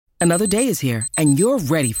Another day is here, and you're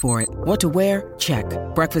ready for it. What to wear? Check.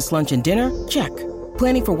 Breakfast, lunch, and dinner? Check.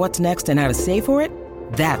 Planning for what's next and how to save for it?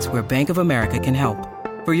 That's where Bank of America can help.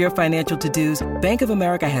 For your financial to-dos, Bank of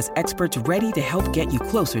America has experts ready to help get you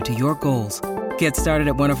closer to your goals. Get started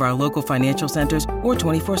at one of our local financial centers or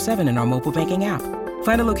 24/7 in our mobile banking app.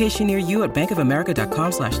 Find a location near you at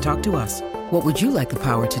bankofamerica.com/talktous. What would you like the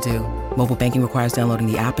power to do? Mobile banking requires downloading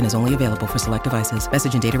the app and is only available for select devices.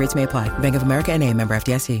 Message and data rates may apply. Bank of America N.A., member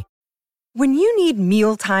FDIC. When you need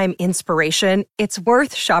mealtime inspiration, it's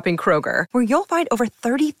worth shopping Kroger, where you'll find over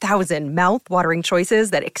 30,000 mouth-watering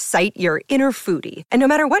choices that excite your inner foodie. And no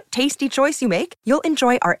matter what tasty choice you make, you'll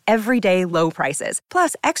enjoy our everyday low prices,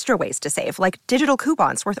 plus extra ways to save, like digital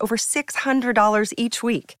coupons worth over $600 each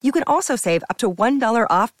week. You can also save up to $1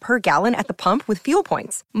 off per gallon at the pump with fuel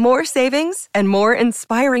points. More savings and more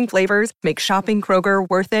inspiring flavors make shopping Kroger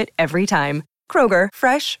worth it every time. Kroger,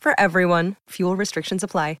 fresh for everyone. Fuel restrictions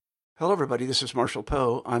apply. Hello, everybody. This is Marshall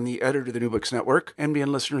Poe. I'm the editor of the New Books Network. NBN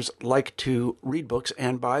listeners like to read books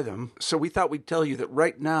and buy them. So we thought we'd tell you that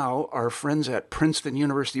right now, our friends at Princeton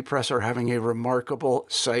University Press are having a remarkable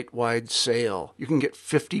site-wide sale. You can get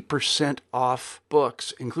 50% off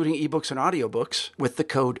books, including ebooks and audiobooks, with the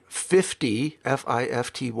code 50,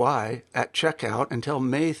 F-I-F-T-Y, at checkout until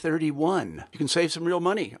May 31. You can save some real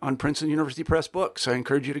money on Princeton University Press books. I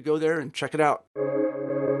encourage you to go there and check it out.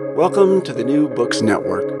 Welcome to the New Books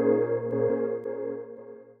Network.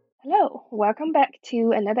 Hello, welcome back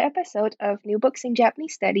to another episode of New Books in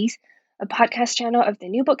Japanese Studies, a podcast channel of the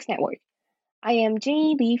New Books Network. I am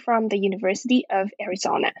Jenny Lee from the University of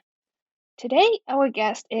Arizona. Today, our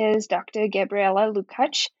guest is Dr. Gabriela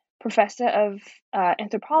Lukacs, professor of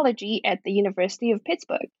anthropology at the University of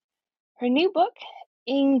Pittsburgh. Her new book,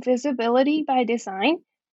 Invisibility by Design: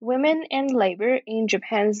 Women and Labor in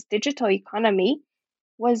Japan's Digital Economy,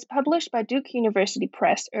 was published by Duke University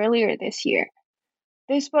Press earlier this year.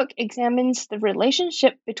 This book examines the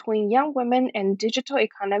relationship between young women and digital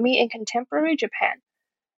economy in contemporary Japan.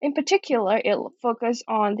 In particular, it focuses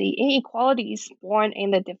on the inequalities born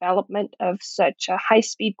in the development of such a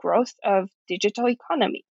high-speed growth of digital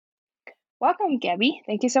economy. Welcome, Gabby.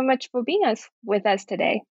 Thank you so much for being with us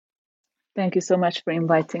today. Thank you so much for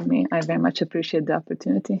inviting me. I very much appreciate the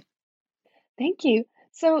opportunity. Thank you.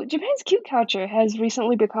 So, Japan's cute culture has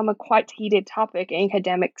recently become a quite heated topic in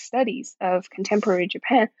academic studies of contemporary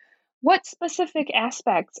Japan. What specific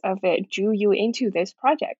aspects of it drew you into this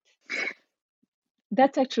project?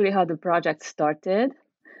 That's actually how the project started.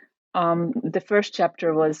 The first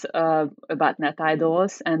chapter was about net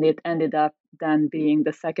idols, and it ended up then being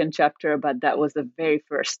the second chapter, but that was the very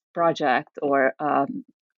first project or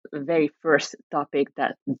the very first topic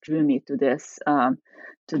that drew me to this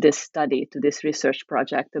study, to this research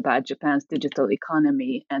project about Japan's digital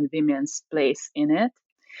economy and women's place in it.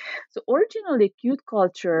 So originally, cute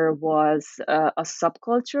culture was a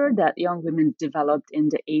subculture that young women developed in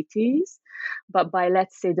the 80s. But by,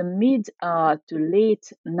 let's say, the mid to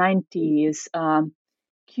late 90s,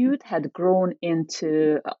 cute had grown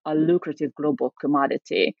into a lucrative global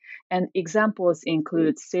commodity. And examples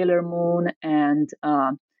include Sailor Moon and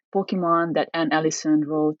Pokemon that Anne Ellison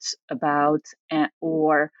wrote about,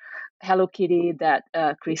 or Hello Kitty that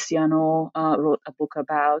Cristiano wrote a book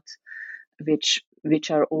about, which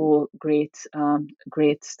are all great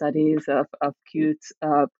studies of cute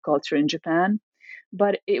culture in Japan.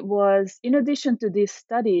 But it was, in addition to these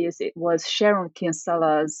studies, it was Sharon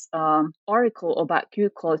Kinsella's article about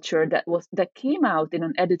cute culture that came out in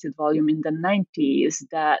an edited volume in the 90s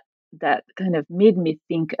that kind of made me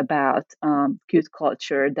think about cute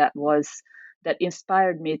culture, that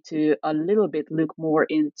inspired me to a little bit look more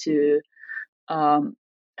into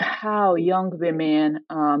how young women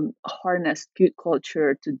harness cute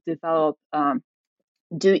culture to develop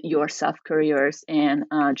do-it-yourself careers in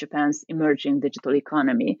Japan's emerging digital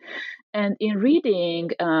economy. And in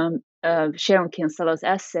reading Sharon Kinsella's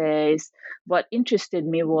essays, what interested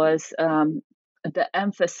me was the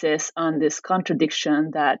emphasis on this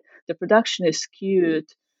contradiction that the production is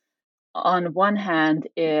cute. On one hand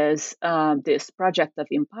is this project of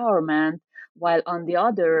empowerment, while on the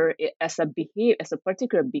other, as a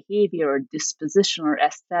particular behavior or disposition or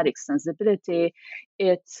aesthetic sensibility,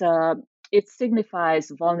 it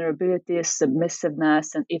signifies vulnerability,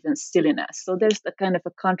 submissiveness, and even silliness. So there's a kind of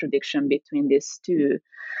a contradiction between these two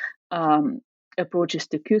approaches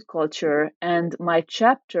to cute culture. And my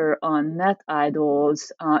chapter on net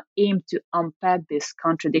idols aimed to unpack this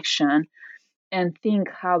contradiction and think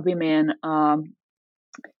how women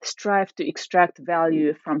strive to extract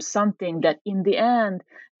value from something that in the end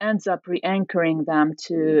ends up re-anchoring them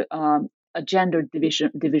to a gender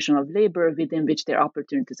division of labor within which their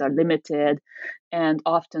opportunities are limited, and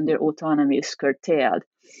often their autonomy is curtailed.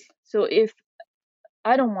 So if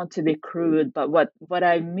I don't want to be crude, but what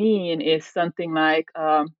I mean is something like,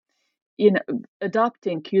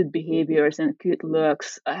 adopting cute behaviors and cute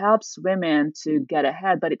looks helps women to get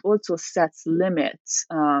ahead, but it also sets limits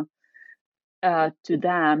to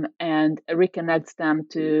them and reconnects them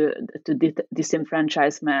to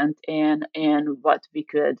disenfranchisement and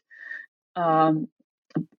um,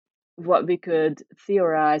 what we could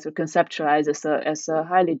theorize or conceptualize as a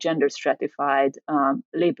highly gender stratified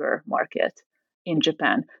labor market in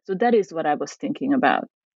Japan. So that is what I was thinking about.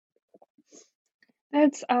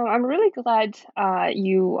 That's I'm really glad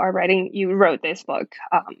you wrote this book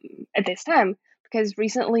at this time, because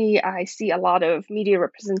recently I see a lot of media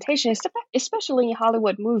representation, especially in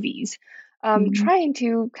Hollywood movies, trying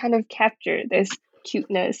to kind of capture this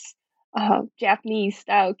cuteness, Japanese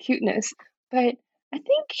style cuteness. But I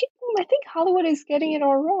think Hollywood is getting it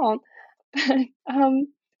all wrong. But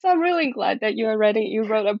so I'm really glad that you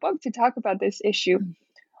wrote a book to talk about this issue.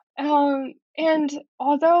 And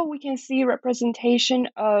although we can see representation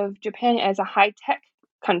of Japan as a high-tech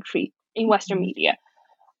country in Western media,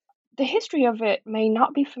 the history of it may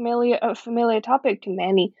not be a familiar topic to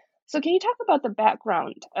many. So can you talk about the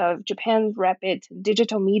background of Japan's rapid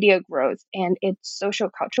digital media growth and its social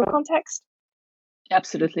cultural context?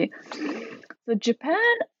 Absolutely. So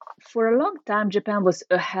for a long time, Japan was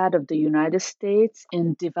ahead of the United States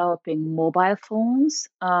in developing mobile phones.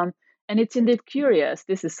 And it's indeed curious.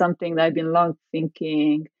 This is something that I've been long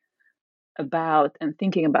thinking about and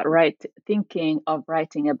thinking of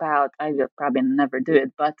writing about. I will probably never do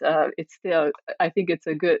it, but it's still, I think it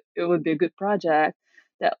would be a good project.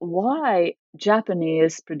 That why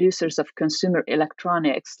Japanese producers of consumer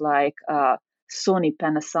electronics like Sony,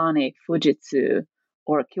 Panasonic, Fujitsu,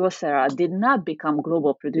 or Kyocera did not become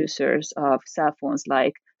global producers of cell phones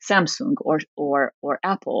like Samsung or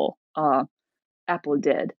Apple. Apple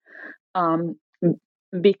did, um,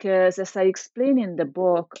 because as I explain in the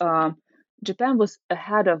book, Japan was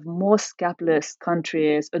ahead of most advanced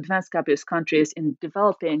capitalist countries in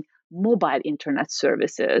developing mobile internet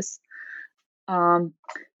services. Um,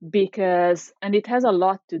 and it has a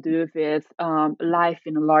lot to do with life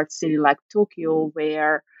in a large city like Tokyo,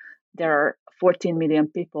 where there are 14 million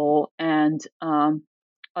people, and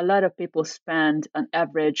a lot of people spend an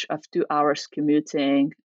average of 2 hours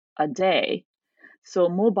commuting a day. So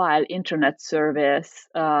mobile internet services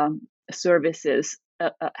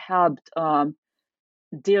helped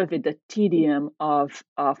deal with the tedium of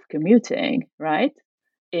commuting, right?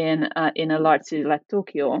 In a large city like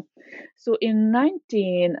Tokyo. So in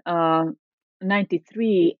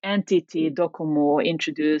 1993, NTT Docomo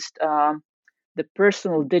introduced the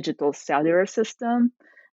personal digital cellular system,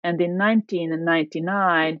 and in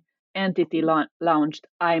 1999, NTT launched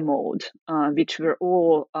iMode, which were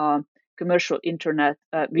all commercial internet,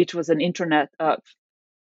 which was a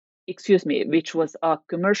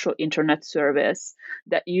commercial internet service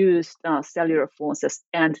that used cellular phones as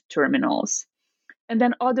end terminals. And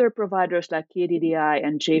then other providers like KDDI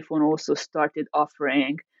and JPhone also started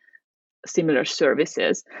offering similar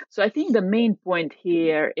services. So I think the main point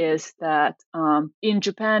here is that in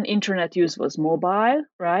Japan, internet use was mobile,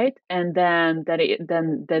 right? And then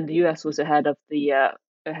the US was ahead of the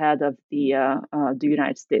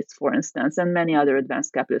United States, for instance, and many other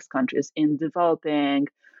advanced capitalist countries in developing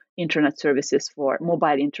internet services for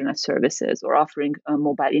mobile internet services or offering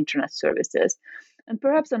mobile internet services. And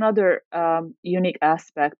perhaps another unique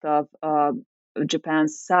aspect of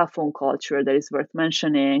Japan's cell phone culture that is worth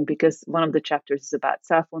mentioning, because one of the chapters is about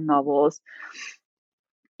cell phone novels,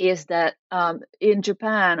 is that in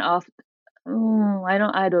Japan, I'm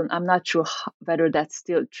not sure whether that's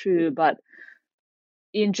still true, but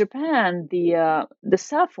in Japan, the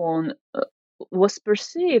cell phone was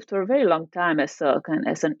perceived for a very long time as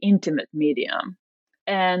an intimate medium,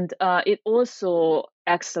 and it also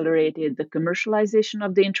accelerated the commercialization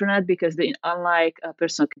of the internet, because unlike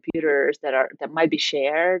personal computers that might be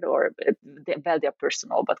shared, or they're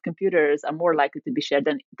personal, but computers are more likely to be shared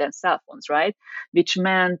than cell phones, right? Which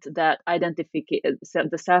meant that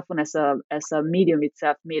the cell phone as a medium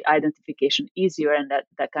itself made identification easier, and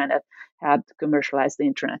that kind of helped commercialize the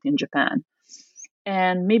internet in Japan.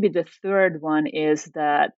 And maybe the third one is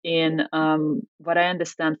that in what I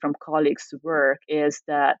understand from colleagues' work is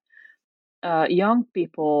that young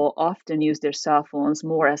people often use their cell phones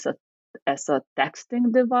more as a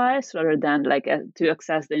texting device, rather than to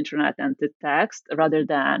access the internet and to text, rather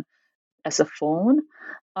than as a phone.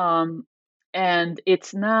 And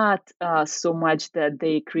it's not so much that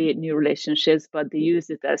they create new relationships, but they use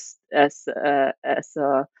it as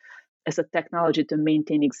a technology to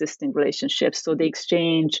maintain existing relationships. So they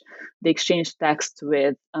exchange text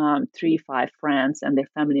with 3-5 friends and their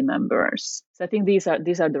family members. So I think these are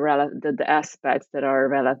the aspects that are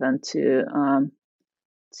relevant to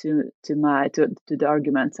the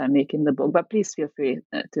arguments I make in the book. But please feel free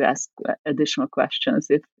to ask additional questions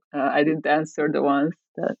if I didn't answer the ones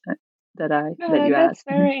that you That's asked.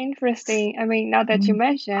 very interesting. I mean, now that you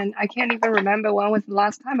mention, I can't even remember when was the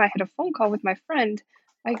last time I had a phone call with my friend.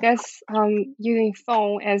 I guess using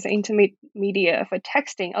phone as intermedia for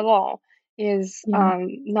texting alone is Yeah.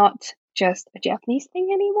 not just a Japanese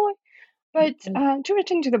thing anymore. But to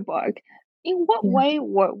return to the book, in what Yeah. way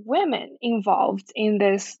were women involved in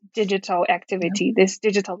this digital activity, this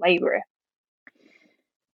digital labor?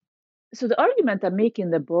 So the argument I make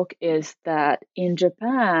in the book is that in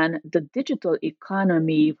Japan, the digital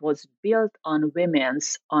economy was built on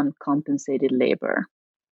women's uncompensated labor.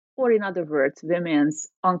 Or in other words,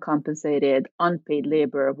 women's uncompensated, unpaid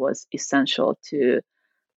labor was essential to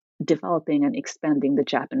developing and expanding the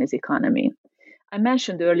Japanese economy. I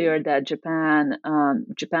mentioned earlier that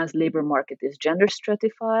Japan's labor market is gender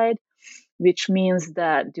stratified, which means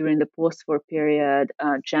that during the post-war period,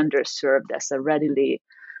 gender served as a readily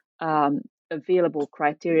available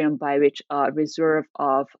criterion by which a reserve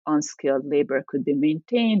of unskilled labor could be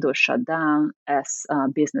maintained or shut down as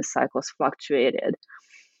business cycles fluctuated.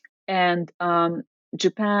 And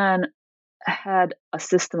Japan had a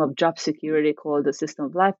system of job security called the system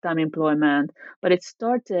of lifetime employment, but it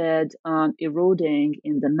started eroding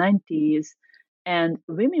in the 90s, and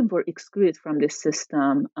women were excluded from this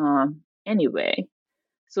system anyway.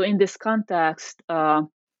 So, in this context,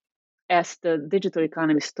 as the digital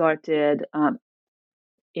economy started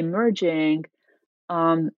emerging,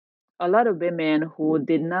 a lot of women who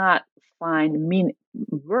did not find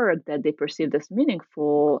work that they perceived as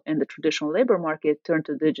meaningful in the traditional labor market turned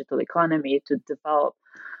to the digital economy to develop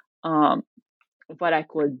what I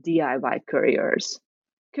call DIY careers.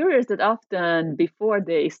 Careers that often, before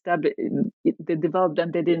they developed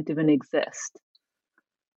them, they didn't even exist.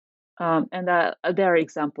 And there are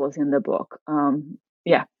examples in the book.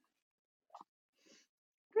 Yeah.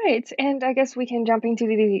 Great, and I guess we can jump into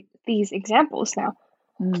these examples now.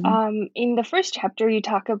 In the first chapter, you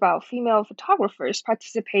talk about female photographers'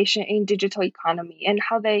 participation in digital economy and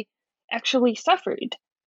how they actually suffered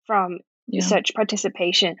from such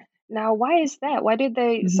participation. Now, why is that? Why did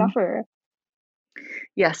they suffer?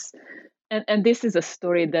 Yes, and this is a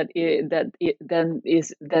story that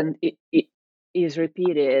is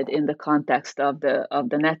repeated in the context of the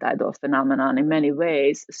net idol phenomenon in many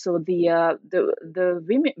ways. So the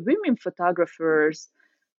women photographers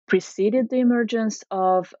preceded the emergence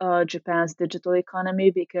of Japan's digital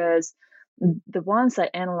economy because the ones I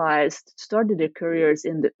analyzed started their careers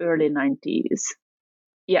in the early 90s.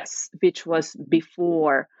 Yes, which was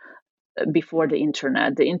before the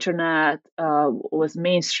internet. The internet was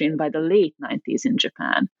mainstream by the late 90s in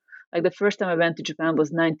Japan. Like the first time I went to Japan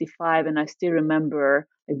was 95, and I still remember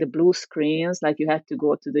like the blue screens, like you had to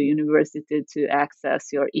go to the university to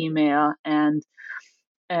access your email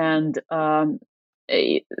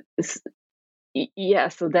yeah,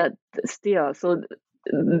 so that still, so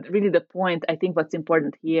really the point, I think what's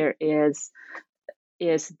important here is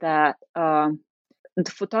that the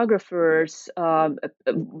photographers,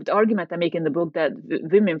 the argument I make in the book that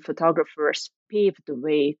women photographers paved the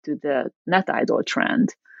way to the net idol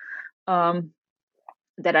trend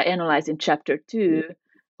that I analyze in chapter 2,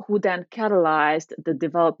 who then catalyzed the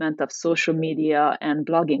development of social media and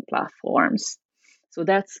blogging platforms. So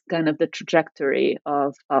that's kind of the trajectory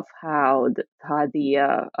of how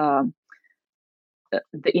the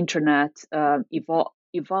internet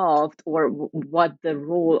evolved, or what the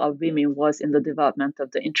role of women was in the development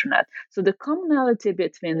of the internet. So the commonality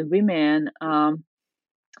between women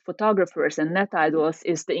photographers and net idols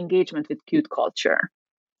is the engagement with cute culture,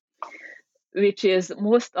 which is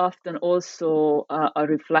most often also a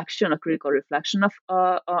critical reflection of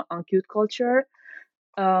on cute culture.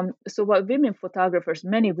 So what many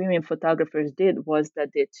women photographers did was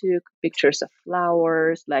that they took pictures of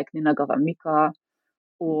flowers like Ninagawa Mika,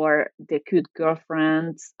 or their cute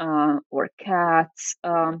girlfriends, or cats.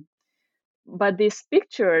 But these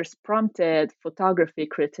pictures prompted photography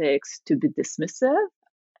critics to be dismissive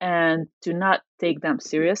and to not take them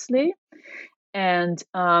seriously. And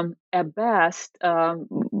at best,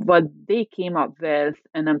 what they came up with,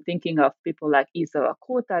 and I'm thinking of people like Izawa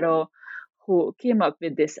Kotaro, who came up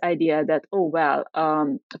with this idea that, oh, well,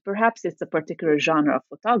 perhaps it's a particular genre of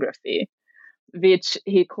photography. which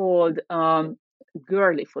he called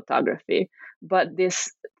girly photography. But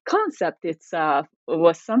this concept itself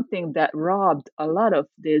was something that rubbed a lot of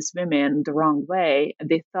these women the wrong way.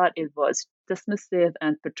 They thought it was dismissive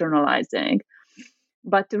and paternalizing.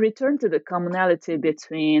 But to return to the commonality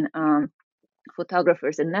between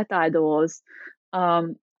photographers and net idols,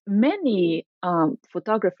 many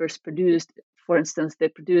photographers produced, for instance, they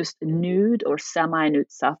produced nude or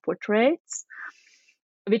semi-nude self-portraits,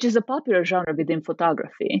 which is a popular genre within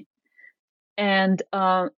photography. And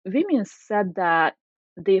women said that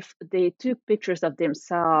they took pictures of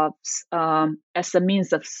themselves as a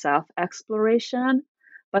means of self-exploration,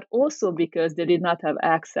 but also because they did not have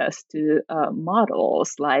access to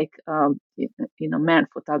models like men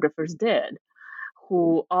photographers did,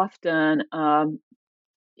 who often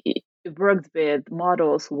worked with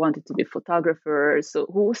models who wanted to be photographers, so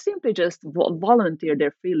who simply just volunteered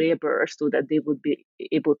their free labor so that they would be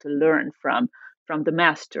able to learn from the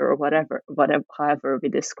master, or whatever, however we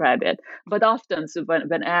describe it. But often, so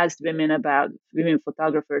when asked women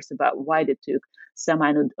photographers about why they took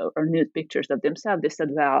semi-nude or nude pictures of themselves, they said,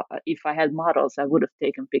 well, if I had models, I would have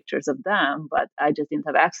taken pictures of them, but I just didn't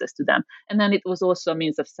have access to them. And then it was also a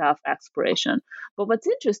means of self-exploration. But what's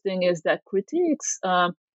interesting is that critics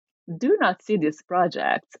do not see these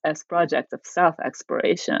projects as projects of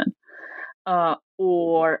self-exploration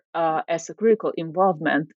or as a critical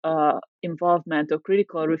involvement or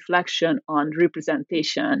critical reflection on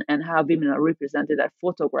representation and how women are represented are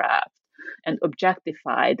photographed and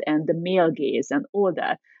objectified and the male gaze and all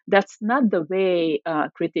that. That's not the way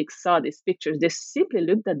critics saw these pictures. They simply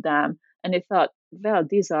looked at them and they thought, well,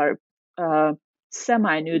 these are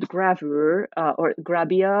semi-nude gravure or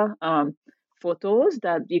grabia photos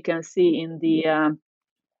that you can see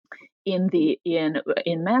in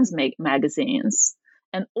men's magazines.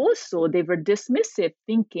 And also they were dismissive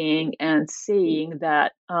thinking and saying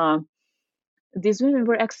that these women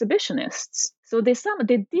were exhibitionists. So they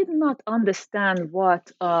did not understand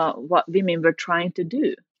what women were trying to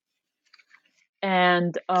do,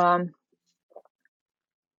 and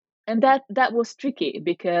that was tricky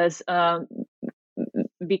because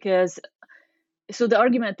so the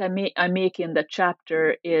argument I make in the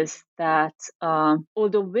chapter is that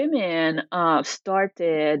although women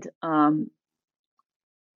started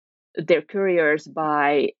their careers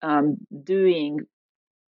by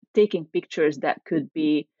taking pictures that could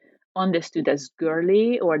be understood as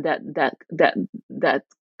girly, or that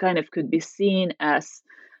kind of could be seen as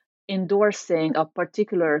endorsing a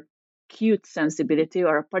particular cute sensibility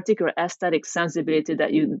or a particular aesthetic sensibility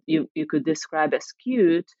that you could describe as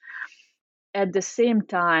cute. At the same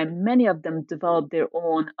time, many of them developed their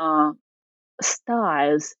own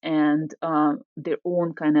styles and their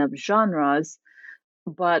own kind of genres,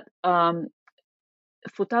 but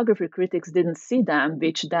photography critics didn't see them,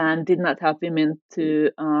 which then did not help women to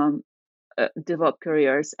develop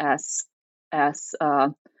careers as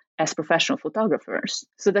professional photographers.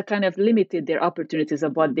 So that kind of limited their opportunities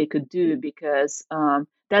of what they could do, because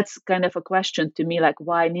that's kind of a question to me, like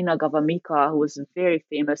why Nina Gavamika, who was very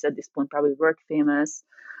famous at this point, probably world famous,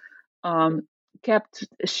 kept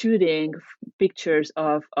shooting pictures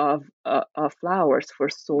of flowers for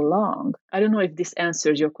so long. I don't know if this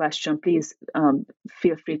answers your question. Please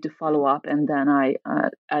feel free to follow up, and then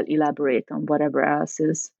I'll elaborate on whatever else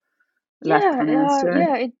is left unanswered.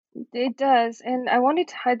 Yeah, it does. And I wanted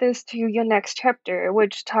to tie this to your next chapter,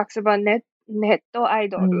 which talks about netto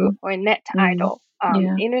idol or net idol,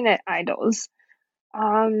 internet idols.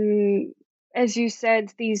 As you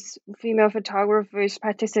said, these female photographers'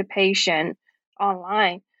 participation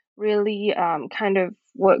online really kind of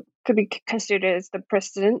what could be considered as the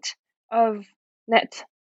precedent of net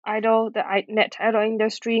idol, the net idol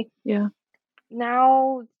industry. Yeah.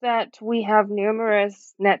 Now that we have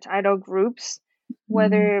numerous net idol groups,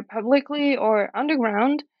 whether publicly or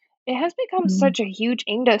underground, it has become such a huge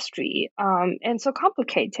industry and so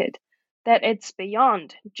complicated that it's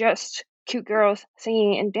beyond just cute girls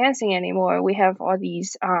singing and dancing anymore. We have all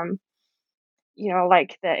these,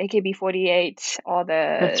 like the AKB48, all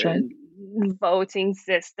the voting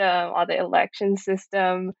system, all the election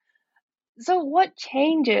system. So what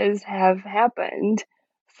changes have happened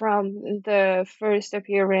from the first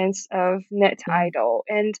appearance of net idol,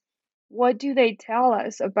 and what do they tell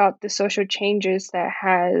us about the social changes that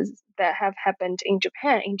have happened in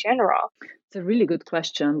Japan in general? It's a really good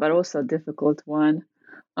question, but also a difficult one.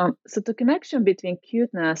 So the connection between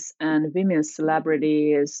cuteness and women's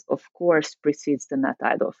celebrities, of course, precedes the net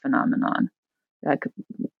idol phenomenon. Like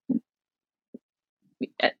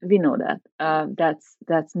we know that.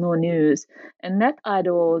 That's no news. And net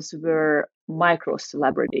idols were micro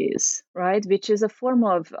celebrities, right? Which is a form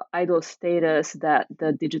of idol status that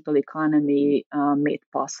the digital economy made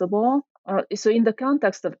possible. So in the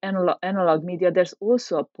context of analog media, there's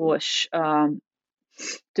also a push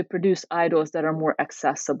to produce idols that are more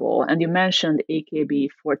accessible. And you mentioned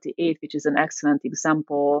AKB48, which is an excellent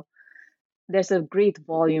example. There's a great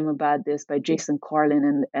volume about this by Jason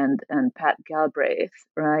Carlin and Pat Galbraith,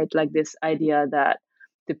 right? Like this idea that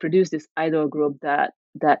to produce this idol group that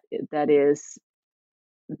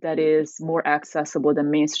is more accessible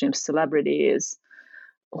than mainstream celebrities,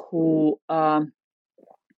 who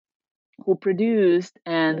produced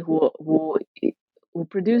and who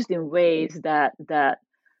produced in ways that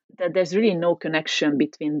there's really no connection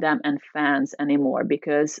between them and fans anymore,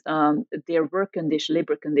 because their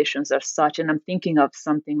labor conditions are such. And I'm thinking of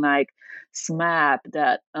something like SMAP,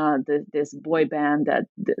 that this boy band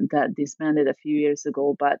that disbanded a few years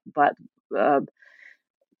ago, but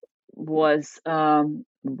was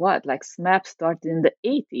like SMAP started in the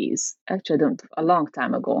 80s. Actually, a long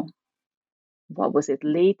time ago. What was it,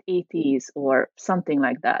 late 80s or something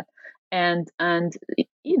like that? And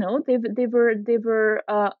you know, they were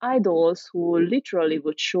idols who literally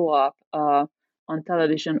would show up on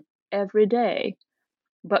television every day.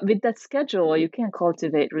 But with that schedule, you can't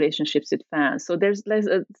cultivate relationships with fans. So there's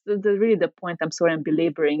really the point. I'm sorry, I'm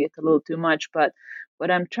belaboring it a little too much, but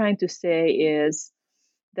what I'm trying to say is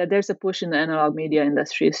that there's a push in the analog media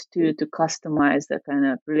industries to customize the kind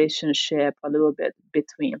of relationship a little bit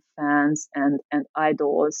between fans and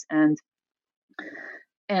idols, and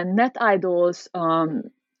net idols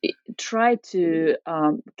try to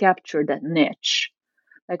capture that niche.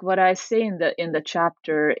 Like what I say in the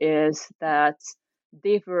chapter is that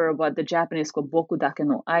they were what the Japanese call bokudake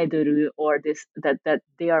no idoru, or this that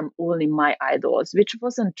they are only my idols, which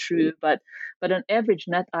wasn't true, but an average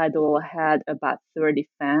net idol had about 30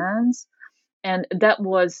 fans, and that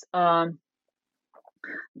was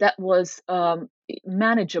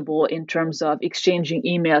manageable in terms of exchanging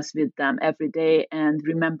emails with them every day and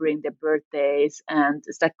remembering their birthdays, and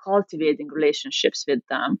it's like cultivating relationships with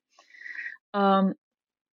them. So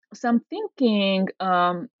I'm thinking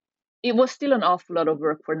it was still an awful lot of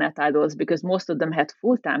work for net idols because most of them had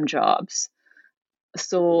full-time jobs.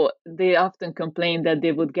 So they often complained that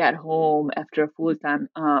they would get home after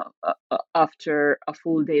after a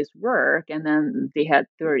full day's work, and then they had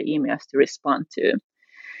 30 emails to respond to.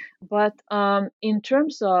 But in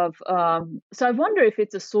terms of, so I wonder if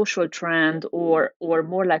it's a social trend or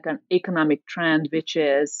more like an economic trend, which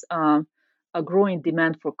is a growing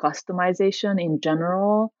demand for customization in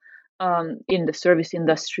general, in the service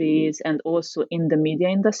industries and also in the media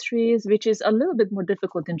industries, which is a little bit more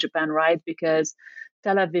difficult in Japan, right? Because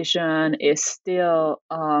television is still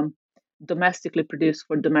domestically produced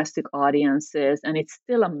for domestic audiences, and it's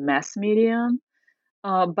still a mass medium.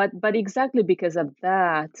 But exactly because of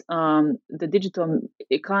that, the digital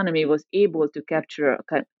economy was able to capture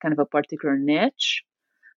kind of a particular niche,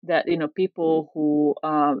 that people who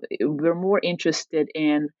were more interested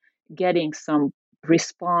in getting some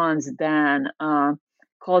response than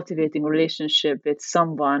cultivating a relationship with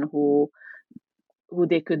someone who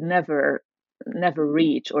they could never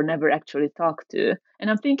reach or never actually talk to. And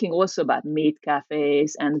I'm thinking also about maid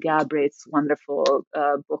cafes and Galbraith's wonderful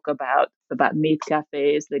book about maid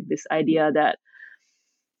cafes, like this idea that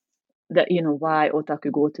why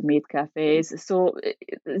otaku go to maid cafes. So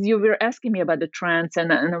you were asking me about the trends,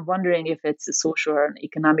 and I'm wondering if it's a social or an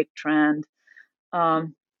economic trend.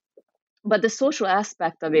 But the social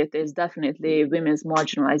aspect of it is definitely women's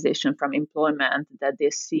marginalization from employment that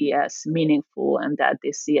they see as meaningful and that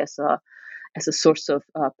they see as a source of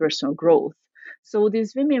personal growth. So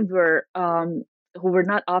these women were who were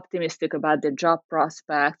not optimistic about their job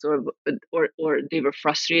prospects, or they were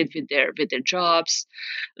frustrated with their jobs,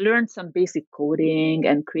 learned some basic coding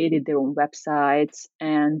and created their own websites,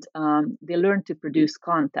 and they learned to produce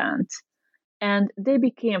content. And they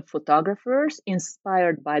became photographers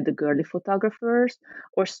inspired by the girly photographers,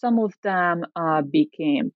 or some of them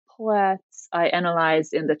became poets. I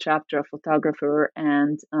analyzed in the chapter a photographer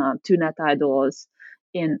and two net idols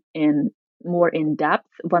in more in depth.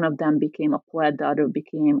 One of them became a poet, the other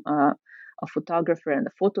became a photographer and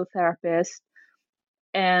a phototherapist.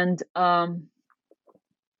 And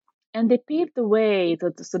they paved the way.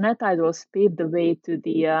 So net idols paved the way to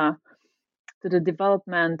the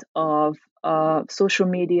development of social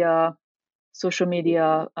media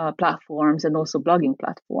platforms and also blogging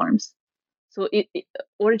platforms. So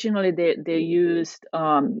originally they used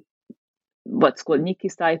what's called Nikki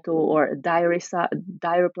Saito or diary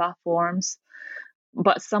platforms,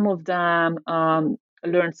 but some of them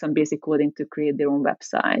learned some basic coding to create their own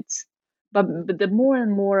websites. but the more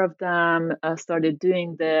and more of them started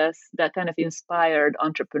doing this, that kind of inspired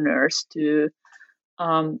entrepreneurs to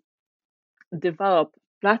develop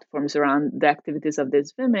platforms around the activities of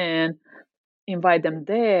these women, invite them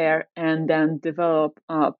there, and then develop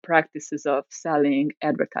practices of selling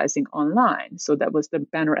advertising online. So that was the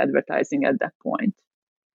banner advertising at that point.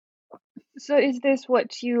 So is this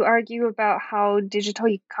what you argue about how digital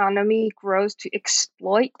economy grows to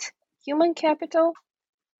exploit human capital?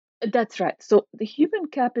 That's right. So the human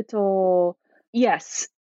capital, yes,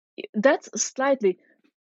 that's slightly,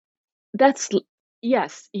 that's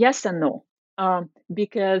yes and no.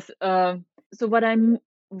 Because so what I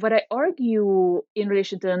argue in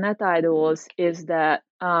relation to the net idols is that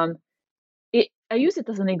I use it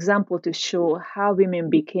as an example to show how women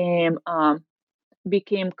became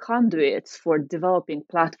conduits for developing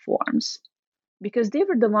platforms, because they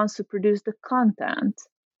were the ones who produced the content.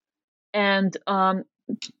 And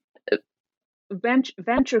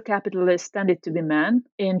venture capitalists tended to be men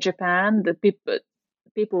in Japan. The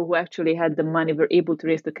people who actually had the money were able to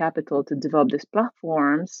raise the capital to develop these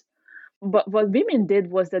platforms. But what women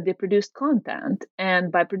did was that they produced content,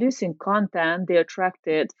 and by producing content, they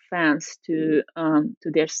attracted fans to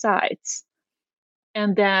their sites.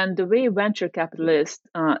 And then the way venture capitalists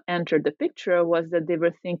entered the picture was that they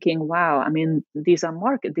were thinking, wow, I mean, these are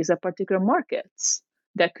particular markets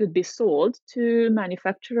that could be sold to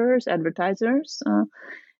manufacturers, advertisers,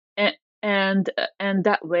 and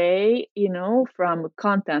that way, from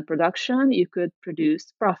content production, you could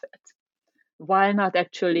produce profit while not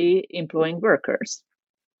actually employing workers.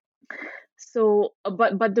 So,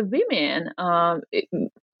 but the women,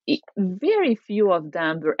 very few of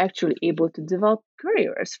them were actually able to develop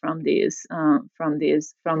careers from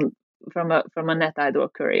a net idol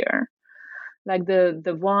career. Like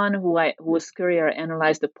the one whose career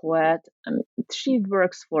analyzed the poet, she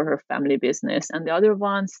works for her family business, and the other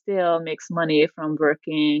one still makes money from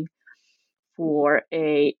working for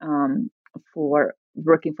an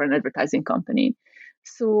advertising company.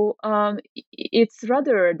 So it's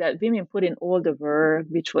rather that women put in all the work,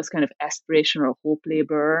 which was kind of aspirational hope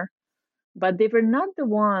labor, but they were not the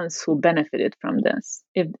ones who benefited from this,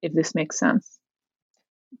 if this makes sense.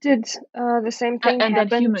 Did the same thing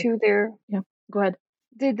happen to their? Yeah, go ahead.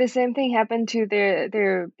 Did the same thing happen to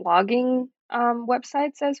their blogging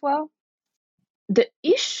websites as well? The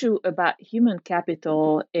issue about human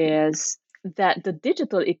capital is that the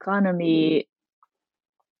digital economy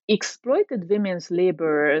exploited women's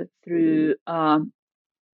labor through the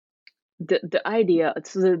idea.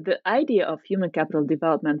 So the idea of human capital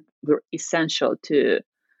development were essential to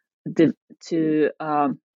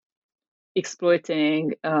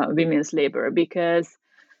exploiting women's labor, because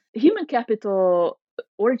human capital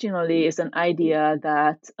originally is an idea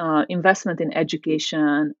that investment in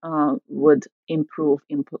education would improve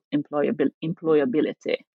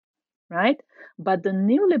employability, right? But the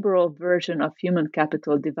neoliberal version of human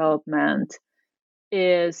capital development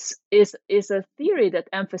is a theory that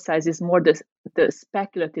emphasizes more the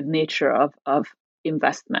speculative nature of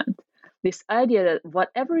investment. This idea that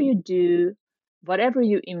whatever you do, whatever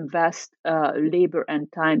you invest labor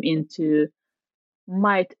and time into,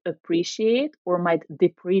 might appreciate or might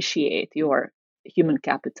depreciate your human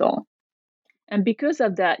capital. And because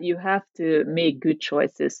of that, you have to make good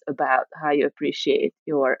choices about how you appreciate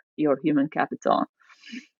your human capital.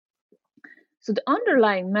 So the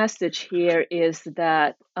underlying message here is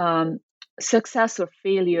that success or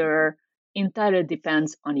failure entirely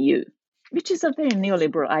depends on you, which is a very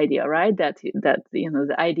neoliberal idea, right? That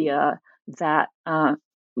the idea that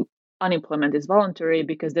unemployment is voluntary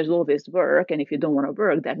because there's always work, and if you don't want to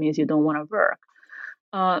work, that means you don't want to work.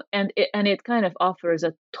 And it kind of offers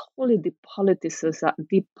a totally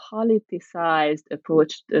depoliticized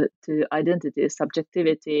approach to identity,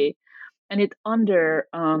 subjectivity, and it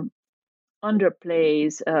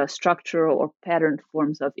underplays structural or pattern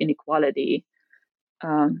forms of inequality,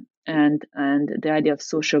 and the idea of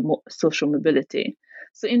social mobility.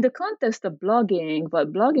 So in the context of blogging,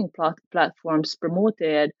 what blogging platforms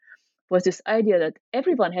promoted was this idea that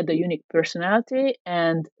everyone had a unique personality,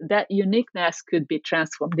 and that uniqueness could be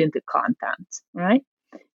transformed into content, right?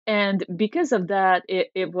 And because of that,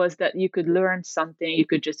 it was that you could learn something, you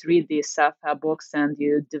could just read these self-help books and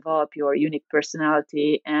you develop your unique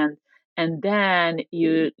personality, and then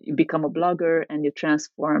you become a blogger and you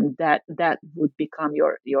transform that would become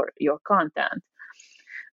your content.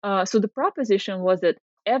 So the proposition was that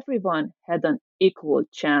everyone had an equal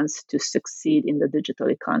chance to succeed in the digital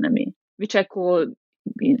economy, which I call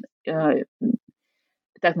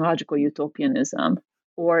technological utopianism,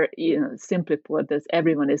 or simply put, that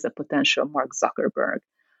everyone is a potential Mark Zuckerberg.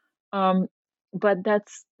 But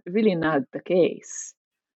that's really not the case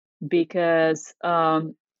because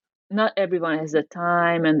not everyone has the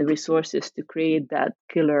time and the resources to create that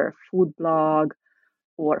killer food blog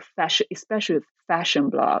or fashion, especially fashion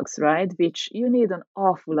blogs, right? Which you need an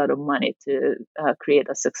awful lot of money to create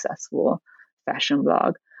a successful fashion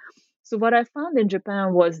blog. So what I found in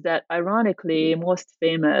Japan was that, ironically, most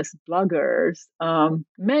famous bloggers,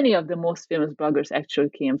 many of the most famous bloggers actually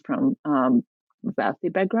came from wealthy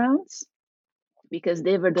backgrounds because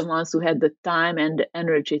they were the ones who had the time and the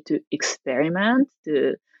energy to experiment,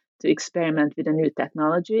 to experiment with a new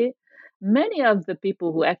technology. Many of the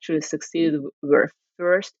people who actually succeeded were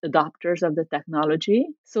first adopters of the technology.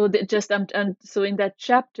 So so in that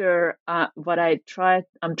chapter, what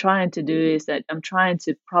I'm trying to do is that I'm trying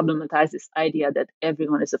to problematize this idea that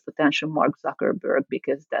everyone is a potential Mark Zuckerberg,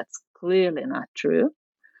 because that's clearly not true.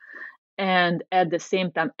 And at the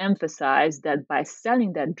same time emphasize that by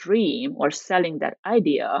selling that dream or selling that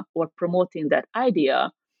idea or promoting that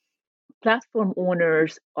idea, platform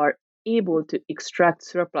owners are able to extract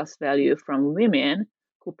surplus value from women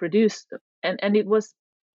who produce and it was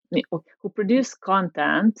who produce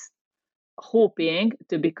content hoping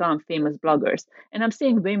to become famous bloggers. And I'm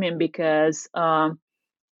saying women because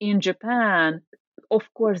in Japan,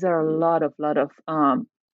 of course, there are a lot of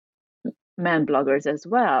men bloggers as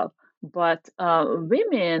well, but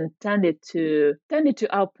women tended to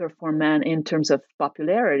outperform men in terms of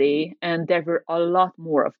popularity, and there were a lot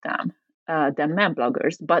more of them than men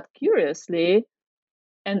bloggers. But curiously,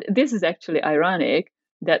 and this is actually ironic,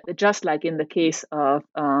 that just like in the case of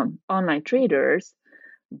online traders,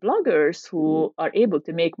 bloggers who are able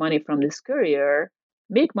to make money from this career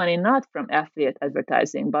make money not from affiliate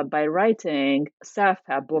advertising, but by writing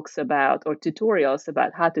self-help books about or tutorials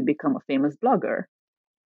about how to become a famous blogger,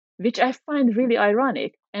 which I find really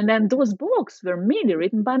ironic. And then those books were mainly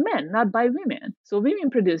written by men, not by women. So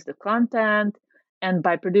women produce the content, and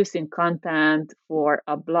by producing content for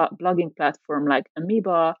a blogging platform like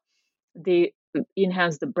Amoeba, they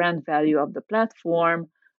enhance the brand value of the platform.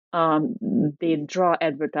 They draw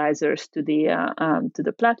advertisers to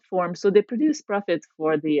the platform, so they produce profits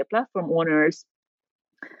for the platform owners.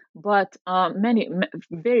 But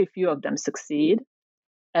very few of them succeed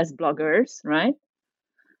as bloggers, right?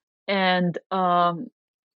 And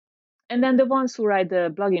then the ones who write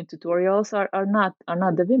the blogging tutorials are not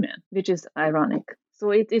the women, which is ironic.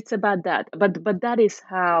 So it's about that. But that is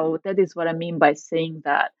what I mean by saying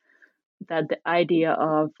that the idea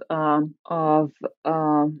of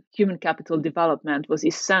human capital development was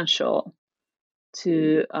essential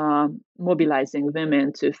to mobilizing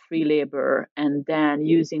women to free labor and then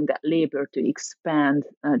using that labor to expand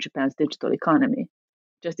Japan's digital economy.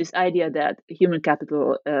 Just this idea that human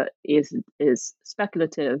capital is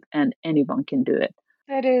speculative and anyone can do it.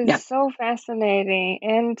 That is Yeah. so fascinating.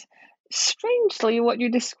 And strangely, what you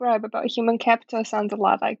describe about human capital sounds a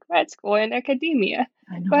lot like grad school and academia.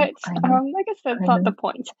 I know. But I know. I guess that's I not the know.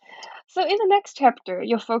 point. So, in the next chapter,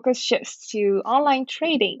 your focus shifts to online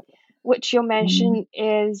trading, which you mentioned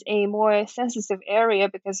is a more sensitive area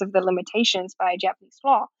because of the limitations by Japanese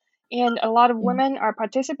law. And a lot of Yeah. women are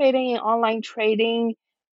participating in online trading,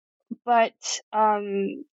 but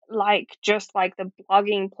just like the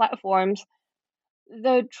blogging platforms,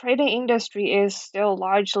 the trading industry is still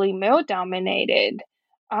largely male dominated.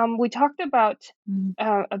 We talked about Mm.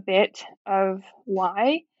 a bit of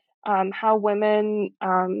why, how women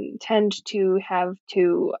tend to have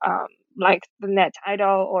to, like the net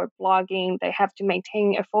idol or blogging, they have to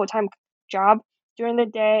maintain a full time job during the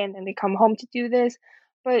day and then they come home to do this.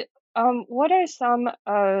 But what are some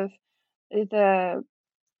of the,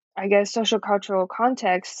 I guess, social cultural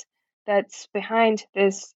contexts that's behind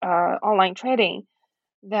this online trading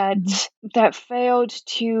that that failed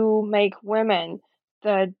to make women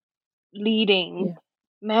the leading Yeah.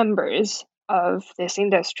 members of this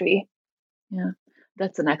industry? Yeah.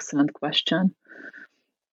 That's an excellent question.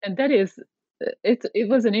 And that is, it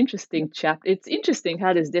was an interesting chapter. It's interesting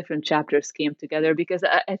how these different chapters came together, because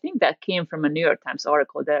I think that came from a New York Times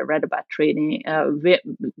article that I read about trading,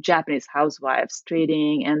 Japanese housewives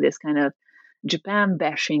trading, and this kind of Japan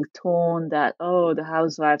bashing tone that, oh, the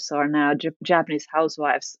housewives are now, Japanese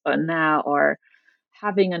housewives are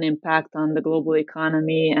having an impact on the global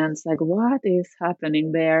economy. And it's like, what is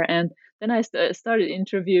happening there? And then I started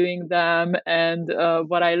interviewing them, and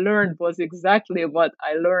what I learned was exactly what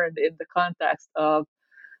I learned in the context of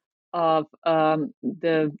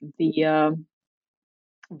the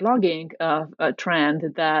blogging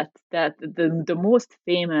trend, that the most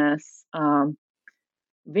famous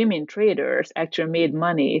women traders actually made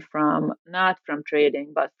money from, not from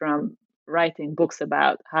trading, but from writing books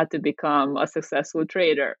about how to become a successful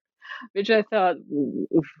trader, which I thought,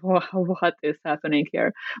 what is happening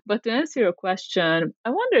here? But to answer your question, I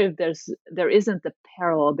wonder if there isn't a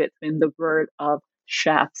parallel between the word of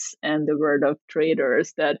chefs and the word of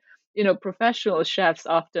traders. That professional chefs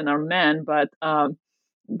often are men, but the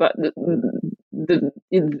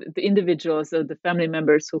individuals, the family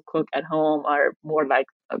members who cook at home are more like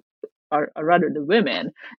are rather the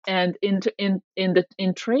women. And in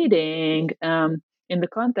trading, in the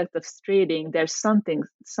context of trading, there's something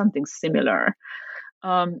similar.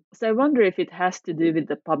 So I wonder if it has to do with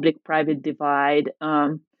the public-private divide,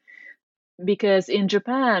 because in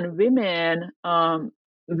Japan, women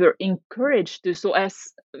were encouraged to. So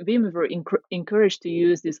as women were encouraged to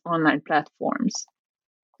use these online platforms,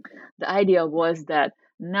 the idea was that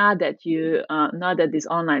now that these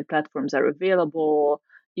online platforms are available,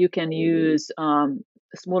 you can use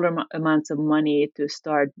smaller amounts of money to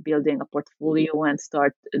start building a portfolio and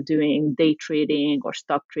start doing day trading or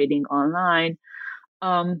stock trading online.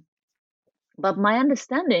 But my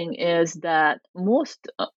understanding is that most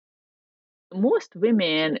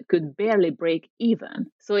women could barely break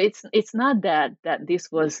even. So it's not that this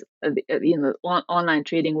was online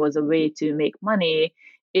trading was a way to make money.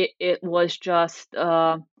 It was just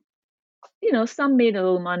some made a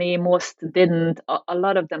little money, most didn't. A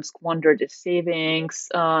lot of them squandered their savings.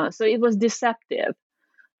 So it was deceptive.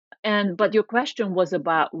 But your question was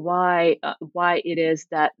about why it is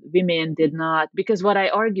that women did not, because what I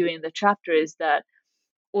argue in the chapter is that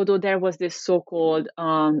although there was this so-called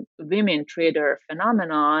women trader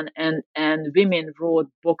phenomenon, and women wrote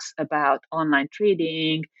books about online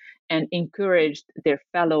trading and encouraged their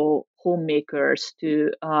fellow homemakers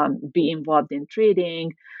to be involved in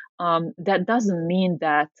trading, that doesn't mean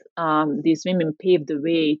that these women paved the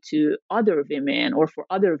way to other women, or for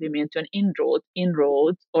other women to an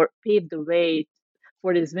inroad, or paved the way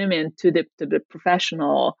for these women to the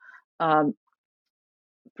um,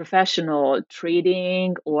 professional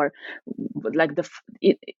trading, or like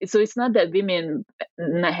so it's not that women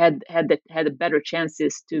had better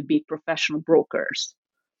chances to be professional brokers,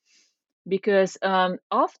 because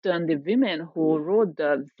often the women who wrote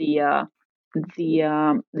the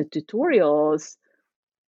tutorials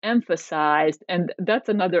emphasized, and that's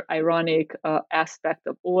another ironic aspect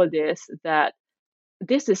of all this, that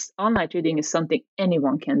this is online trading is something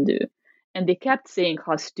anyone can do, and they kept saying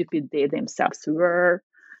how stupid they themselves were,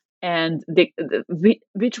 and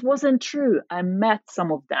which wasn't true. I met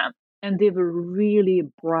some of them, and they were really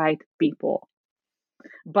bright people.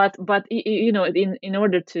 But in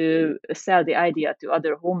order to sell the idea to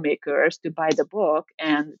other homemakers to buy the book,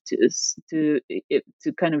 and to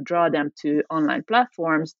kind of draw them to online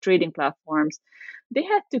platforms, trading platforms, they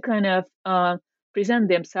had to kind of present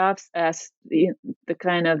themselves as the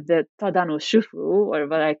kind of the Tadano Shufu, or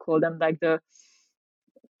what I call them, like the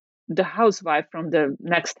housewife from the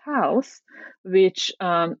next house, which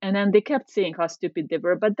and then they kept saying how stupid they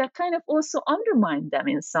were, but that kind of also undermined them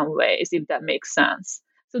in some ways, if that makes sense.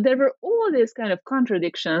 So there were all these kind of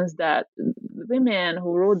contradictions that women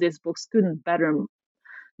who wrote these books couldn't better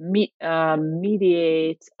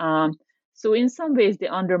mediate. So in some ways they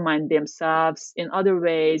undermined themselves. In other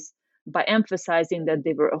ways, by emphasizing that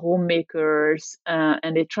they were homemakers,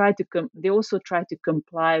 and they also tried to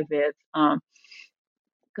comply with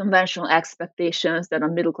conventional expectations that a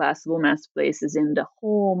middle class woman's place is in the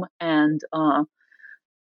home. And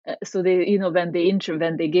so they, when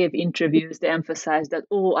they gave interviews, they emphasized that,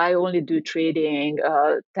 oh, I only do trading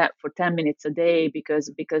for 10 minutes a day because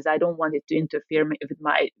I don't want it to interfere with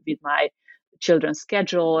my children's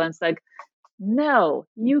schedule. And it's like, no,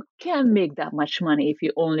 you can't make that much money if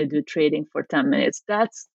you only do trading for 10 minutes.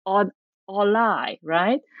 That's all lie,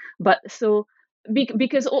 right? But so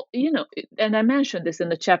because and I mentioned this in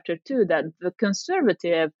the chapter too, that the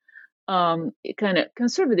kind of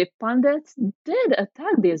conservative pundits did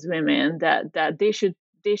attack these women, that they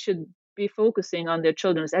should be focusing on their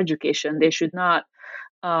children's education. They should not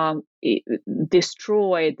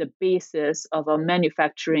destroy the basis of a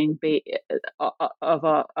manufacturing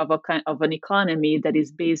of an economy that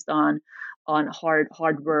is based on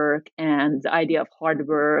hard work, and the idea of hard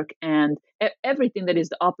work, and everything that is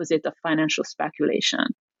the opposite of financial speculation,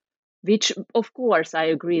 which of course I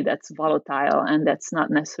agree that's volatile and that's not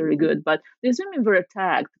necessarily good. But these women were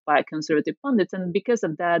attacked by conservative pundits, and because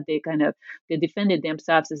of that they defended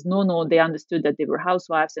themselves as no, they understood that they were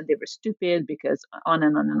housewives and they were stupid, because on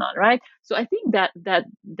and on and on, right? So I think that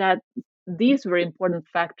these were important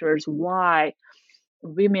factors why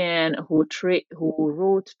women who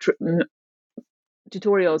wrote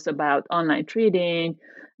tutorials about online trading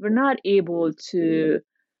were not able to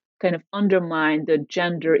kind of undermined the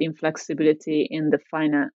gender inflexibility in the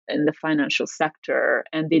financial sector,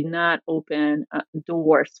 and did not open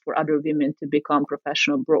doors for other women to become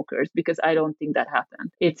professional brokers, because I don't think that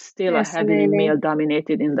happened. It's still a heavily Fascinating.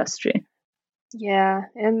 male-dominated industry. Yeah,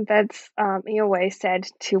 and that's in a way sad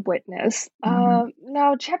to witness.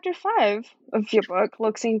 Now, chapter 5 of your book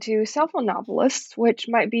looks into cell phone novelists, which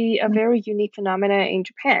might be a very unique phenomenon in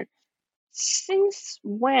Japan. Since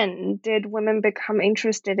when did women become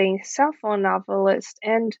interested in cell phone novelists,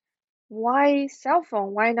 and why cell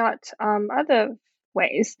phone? Why not other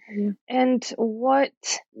ways? Yeah. And what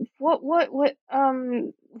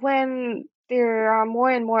when there are more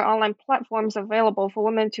and more online platforms available for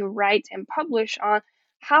women to write and publish on,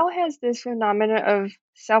 how has this phenomenon of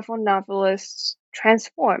cell phone novelists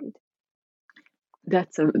transformed?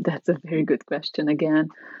 That's a very good question again.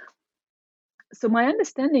 So my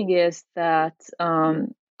understanding is that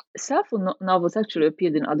cell phone novels actually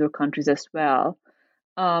appeared in other countries as well.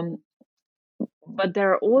 But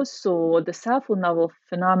there are also the cell phone novel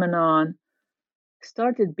phenomenon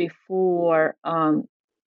started before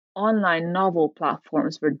online novel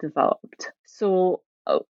platforms were developed. So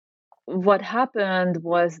what happened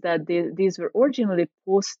was that these were originally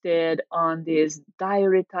posted on these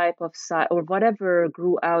diary type of site, or whatever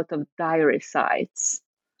grew out of diary sites,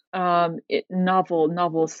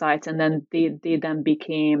 novel sites, and then they then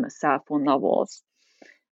became cell phone novels.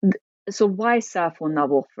 So why cell phone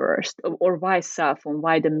novel first, or why cell phone?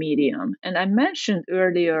 Why the medium? And I mentioned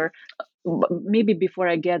earlier, maybe before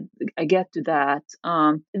I get to that,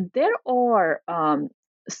 there are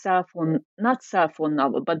not cell phone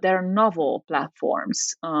novel, but there are novel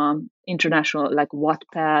platforms, international, like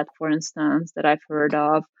Wattpad, for instance, that I've heard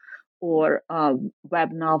of, or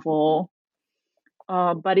web novel.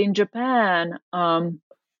 But in Japan,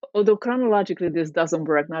 although chronologically this doesn't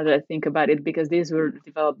work now that I think about it, because these were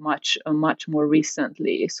developed much more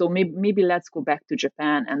recently. So maybe let's go back to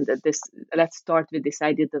Japan, and let's start with this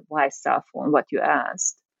idea of why cell phone, what you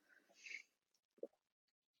asked.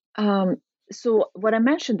 So what I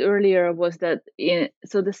mentioned earlier was that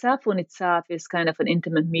so the cell phone itself is kind of an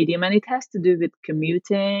intimate medium, and it has to do with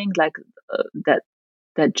commuting, like that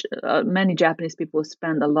many Japanese people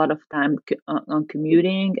spend a lot of time on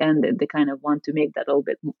commuting, and they kind of want to make that a little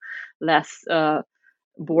bit less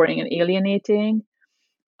boring and alienating.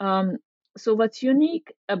 So what's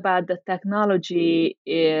unique about the technology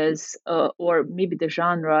is, or maybe the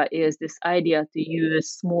genre, is this idea to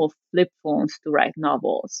use small flip phones to write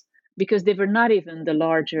novels, because they were not even the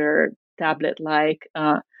larger tablet-like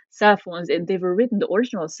cell phones. They were written, the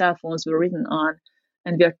original cell phones were written on,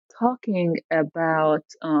 and we are talking about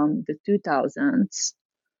the 2000s,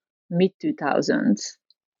 mid 2000s.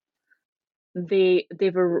 They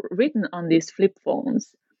were written on these flip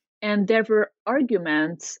phones, and there were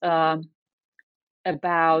arguments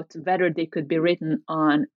about whether they could be written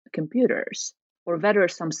on computers, or whether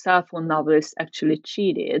some cell phone novelists actually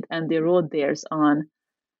cheated and they wrote theirs on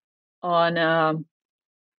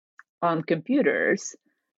computers.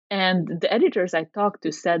 And the editors I talked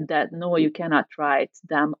to said that no, you cannot write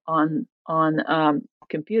them on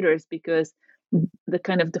computers, because the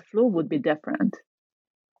kind of the flow would be different.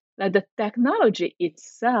 Like the technology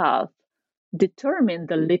itself determined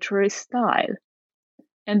the literary style.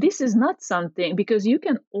 And this is not something, because you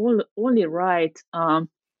can only write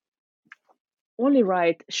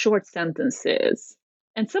short sentences,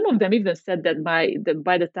 and some of them even said that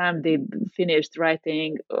by the time they finished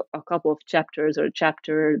writing a couple of chapters or a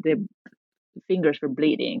chapter, their fingers were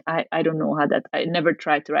bleeding. I don't know how that. I never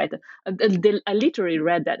tried to write. I literally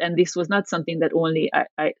read that, and this was not something that only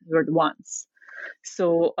I heard once.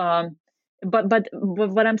 So, but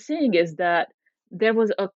what I'm saying is that there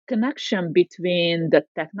was a connection between the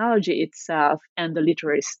technology itself and the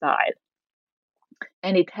literary style,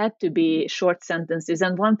 and it had to be short sentences.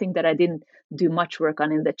 And one thing that I didn't do much work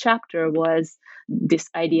on in the chapter was this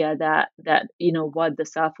idea that what the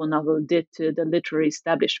cell phone novel did to the literary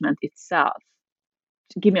establishment itself.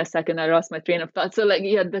 Give me a second, I lost my train of thought. So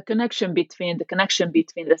the connection between the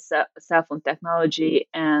cell phone technology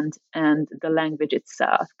and the language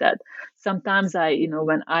itself, that sometimes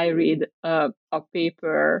when I read a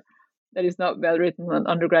paper that is not well written, an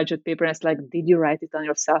undergraduate paper, and it's like, did you write it on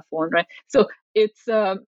your cell phone, right? So it's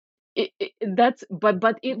but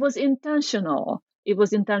it was intentional. It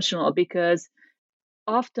was intentional, because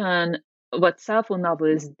often what cell phone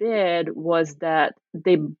novelists did was that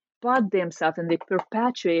they bought themselves and they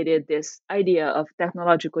perpetuated this idea of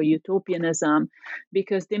technological utopianism,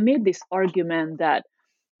 because they made this argument that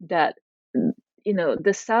the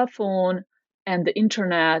cell phone and the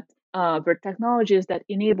internet were technologies that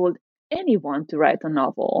enabled anyone to write a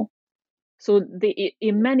novel. So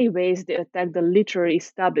in many ways, they attacked the literary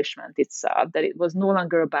establishment itself, that it was no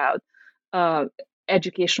longer about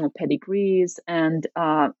educational pedigrees and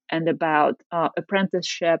about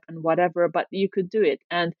apprenticeship and whatever, but you could do it.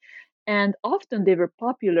 And often they were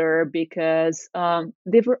popular because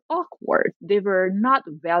they were awkward. They were not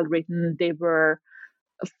well written. They were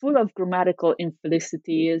full of grammatical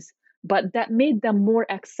infelicities, but that made them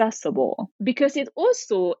more accessible, because it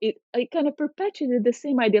kind of perpetuated the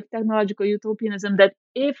same idea of technological utopianism, that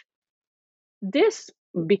if this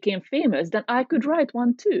became famous, then I could write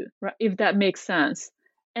one too, right? If that makes sense.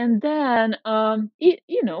 And then some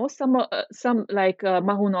like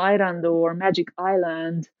Mahuno Airando or Magic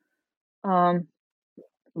Island, um,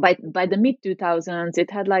 by the mid 2000s, it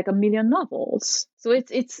had like 1 million novels. So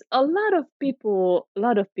it's a lot of people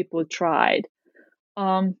tried.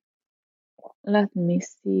 um Let me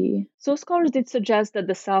see. So scholars did suggest that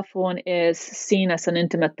the cell phone is seen as an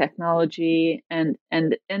intimate technology, and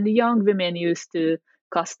the young women used to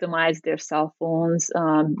customize their cell phones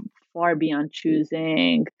far beyond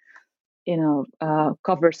choosing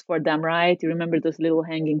covers for them, right? You remember those little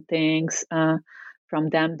hanging things from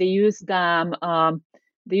them. They use them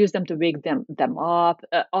to wake them up.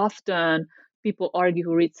 Often people argue,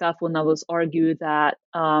 who read cell phone novels, argue that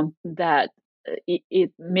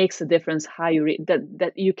it makes a difference how you read,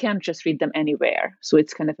 that you can't just read them anywhere. So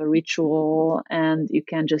it's kind of a ritual, and you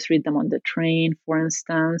can't just read them on the train, for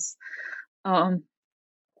instance. I'm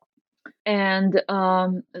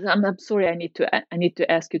sorry, I need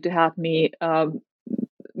to ask you to help me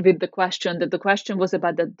with the question. That the question was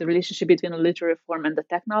about the relationship between a literary form and the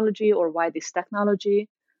technology, or why this technology.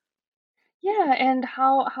 Yeah, and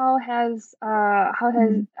how has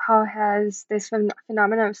this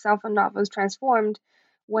phenomenon of cell phone novels transformed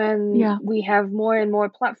when Yeah. we have more and more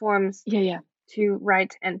platforms Yeah. to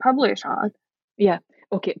write and publish on? Yeah.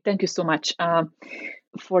 Okay. Thank you so much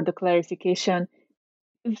for the clarification.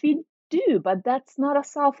 We do, but that's not a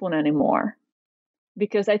cell phone anymore.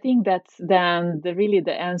 Because I think that's then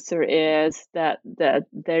the answer is that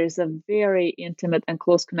there is a very intimate and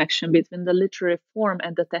close connection between the literary form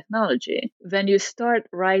and the technology. When you start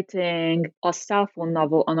writing a cell phone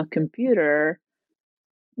novel on a computer,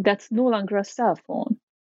 that's no longer a cell phone,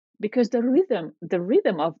 because the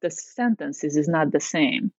rhythm of the sentences is not the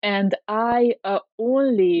same. And I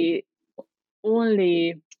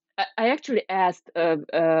actually asked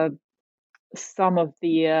some of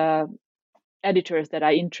the editors that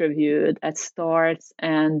I interviewed at Starts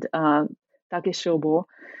and Takeshobo,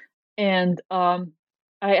 and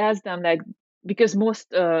I asked them, like, because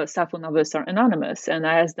most cell phone novels are anonymous, and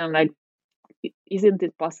I asked them, like, isn't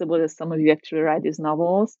it possible that some of you actually write these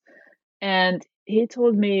novels? And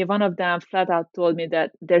one of them flat out told me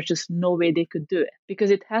that there's just no way they could do it,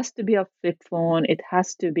 because it has to be a flip phone. It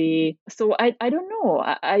has to be. So I don't know.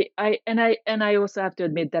 I also have to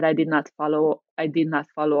admit that I did not follow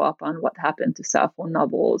up on what happened to cell phone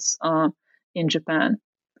novels in Japan.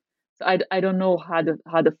 So I don't know how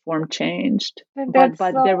the form changed. But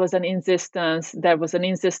there was an insistence. That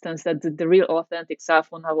the real authentic cell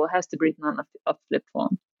phone novel has to be written on a flip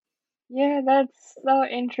phone. Yeah, that's so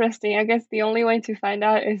interesting. I guess the only way to find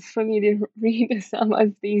out is for me to read some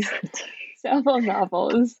of these cell phone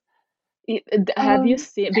novels. Have you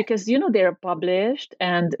seen, because they're published,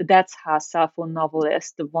 and that's how cell phone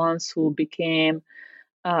novelists, the ones who became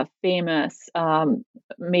famous,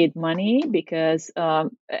 made money, because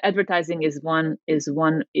advertising is one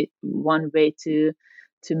way to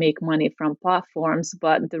make money from platforms,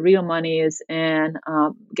 but the real money is in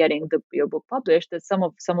getting your book published, that some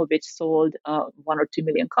of which sold 1 or 2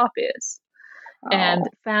 million copies. And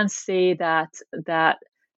fans say that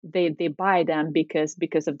they buy them because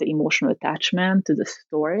of the emotional attachment to the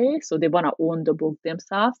story, so they want to own the book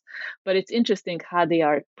themselves. But it's interesting how they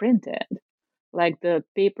are printed. Like, the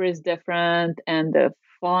paper is different, and the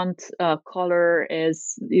font color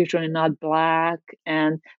is usually not black,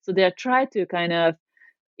 and so they try to kind of,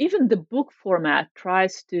 even the book format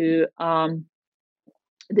tries to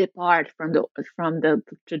depart from the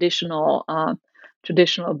traditional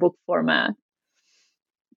book format.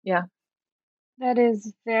 Yeah. That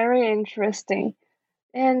is very interesting.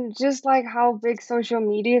 And just like how big social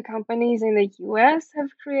media companies in the US have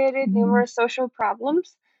created numerous social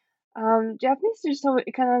problems, Japanese digital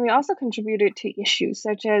economy also contributed to issues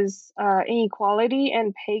such as inequality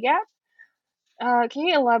and pay gap. Can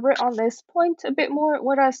you elaborate on this point a bit more?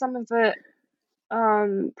 What are some of the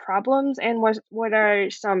problems, and what are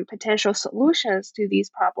some potential solutions to these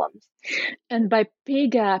problems? And by pay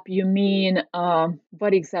gap, you mean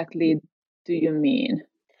what exactly do you mean?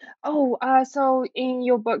 So in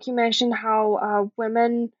your book, you mentioned how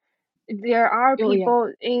women, there are Oh yeah,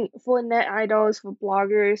 people for net idols, for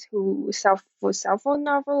bloggers for cell phone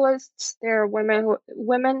novelists. There are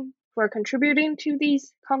women who are contributing to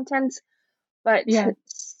these contents, but yeah,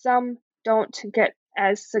 some don't get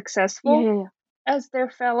as yeah, successful yeah, yeah. as their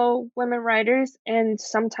fellow women writers, and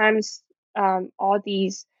sometimes all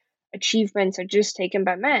these achievements are just taken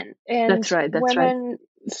by men. And That's right. That's right. women,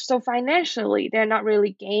 so financially, they're not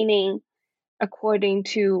really gaining according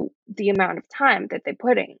to the amount of time that they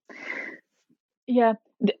put in. Yeah,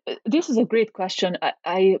 this is a great question.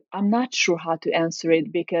 I'm not sure how to answer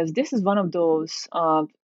it because this is one of those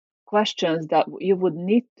questions that you would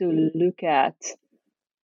need to look at.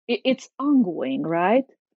 It's ongoing, right?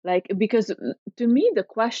 Like because to me the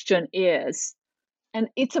question is, and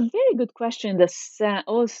it's a very good question.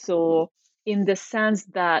 Also in the sense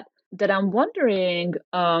that I'm wondering.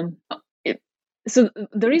 If, so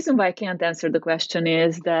the reason why I can't answer the question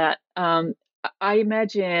is that I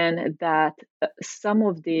imagine that some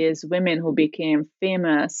of these women who became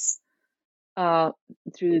famous uh,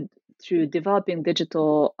 through developing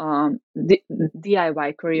digital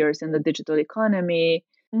DIY careers in the digital economy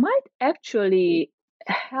might actually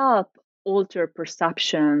help alter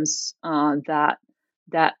perceptions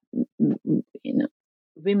that you know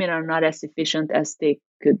women are not as efficient as they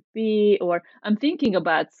could be. Or I'm thinking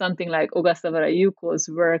about something like Ogasawara Yuko's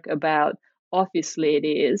work about office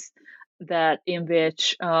ladies, that in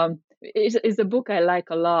which is a book I like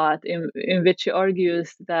a lot, in which she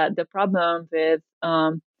argues that the problem with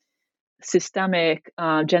systemic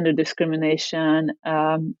gender discrimination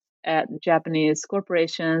at Japanese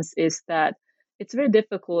corporations is that it's very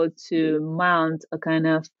difficult to mount a kind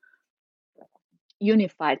of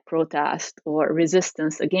unified protest or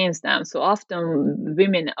resistance against them. So often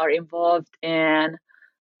women are involved in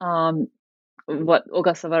um, what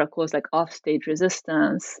Ogasawara calls like offstage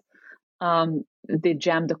resistance. They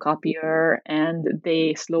jam the copier and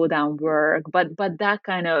they slow down work, but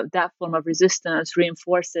that form of resistance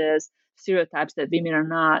reinforces stereotypes that women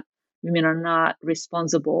are not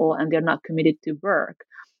responsible and they're not committed to work.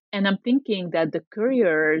 And I'm thinking that the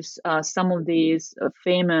couriers, some of these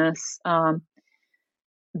famous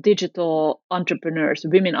digital entrepreneurs,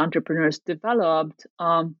 women entrepreneurs developed,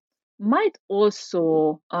 might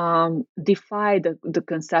also defy the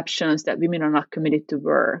conceptions that women are not committed to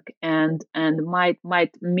work, and might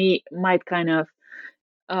kind of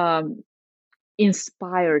um,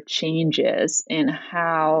 inspire changes in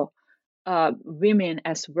how women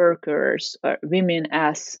as workers or women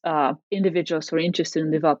as individuals who are interested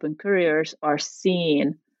in developing careers are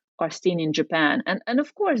seen in Japan. And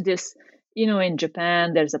of course this, in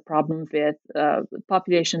Japan there's a problem with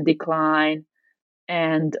population decline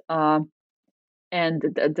and the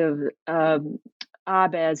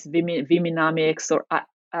Abe's Womenomics, or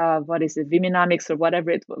what is it, Womenomics, or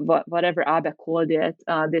whatever Abe called it,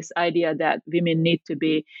 this idea that women need to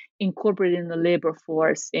be incorporated in the labor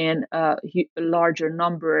force in larger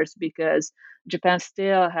numbers because Japan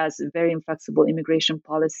still has very inflexible immigration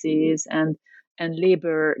policies, and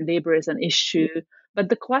labor is an issue. But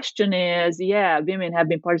the question is, yeah, women have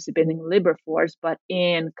been participating in the labor force, but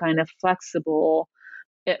in kind of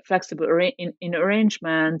in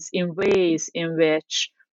arrangements in ways in which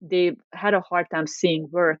they had a hard time seeing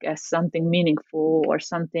work as something meaningful or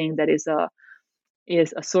something that is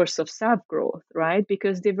a source of self growth, right?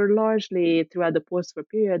 Because they were largely, throughout the post-war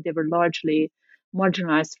period, they were largely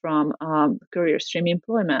marginalized from career stream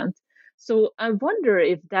employment. So I wonder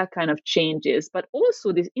if that kind of changes. But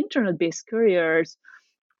also these internet-based careers,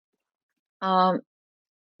 um,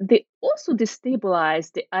 they also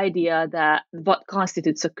destabilize the idea that what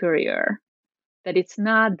constitutes a career, that it's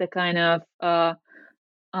not the kind of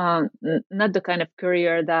not the kind of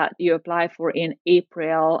career that you apply for in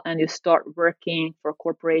April and you start working for a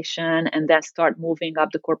corporation and then start moving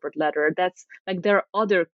up the corporate ladder. That's like there are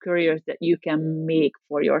other careers that you can make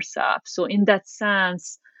for yourself. So in that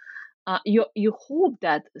sense, you hope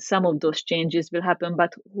that some of those changes will happen,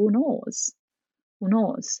 but who knows? Who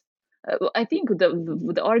knows? I think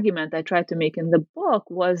the argument I tried to make in the book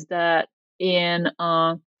was that in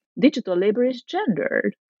digital labor is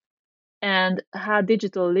gendered, and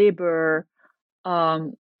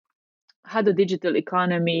um, how the digital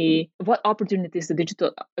economy, what opportunities the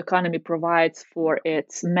digital economy provides for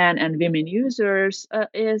its men and women users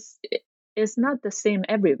is not the same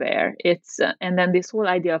everywhere. It's and then this whole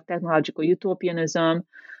idea of technological utopianism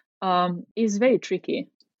is very tricky.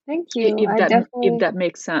 Thank you. If that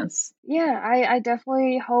makes sense. I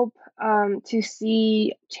definitely hope to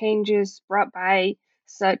see changes brought by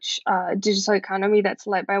such a digital economy that's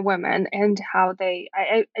led by women, and how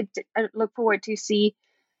I look forward to see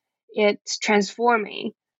it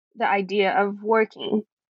transforming the idea of working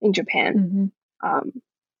in Japan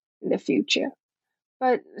in the future.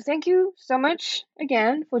 But thank you so much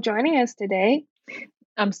again for joining us today.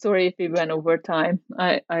 I'm sorry if we went over time.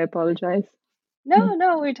 I apologize. No,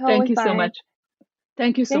 we're totally Thank you fine. so much.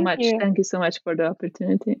 Thank you so Thank much. you. Thank you so much for the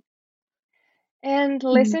opportunity. And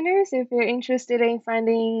listeners, if you're interested in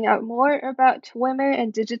finding out more about women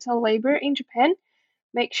and digital labor in Japan,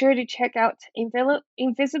 make sure to check out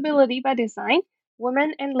Invisibility by Design,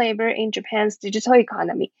 Women and Labor in Japan's Digital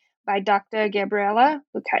Economy by Dr. Gabriela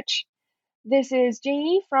Lukács. This is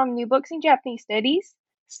Janie from New Books in Japanese Studies.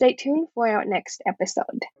 Stay tuned for our next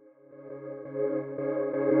episode.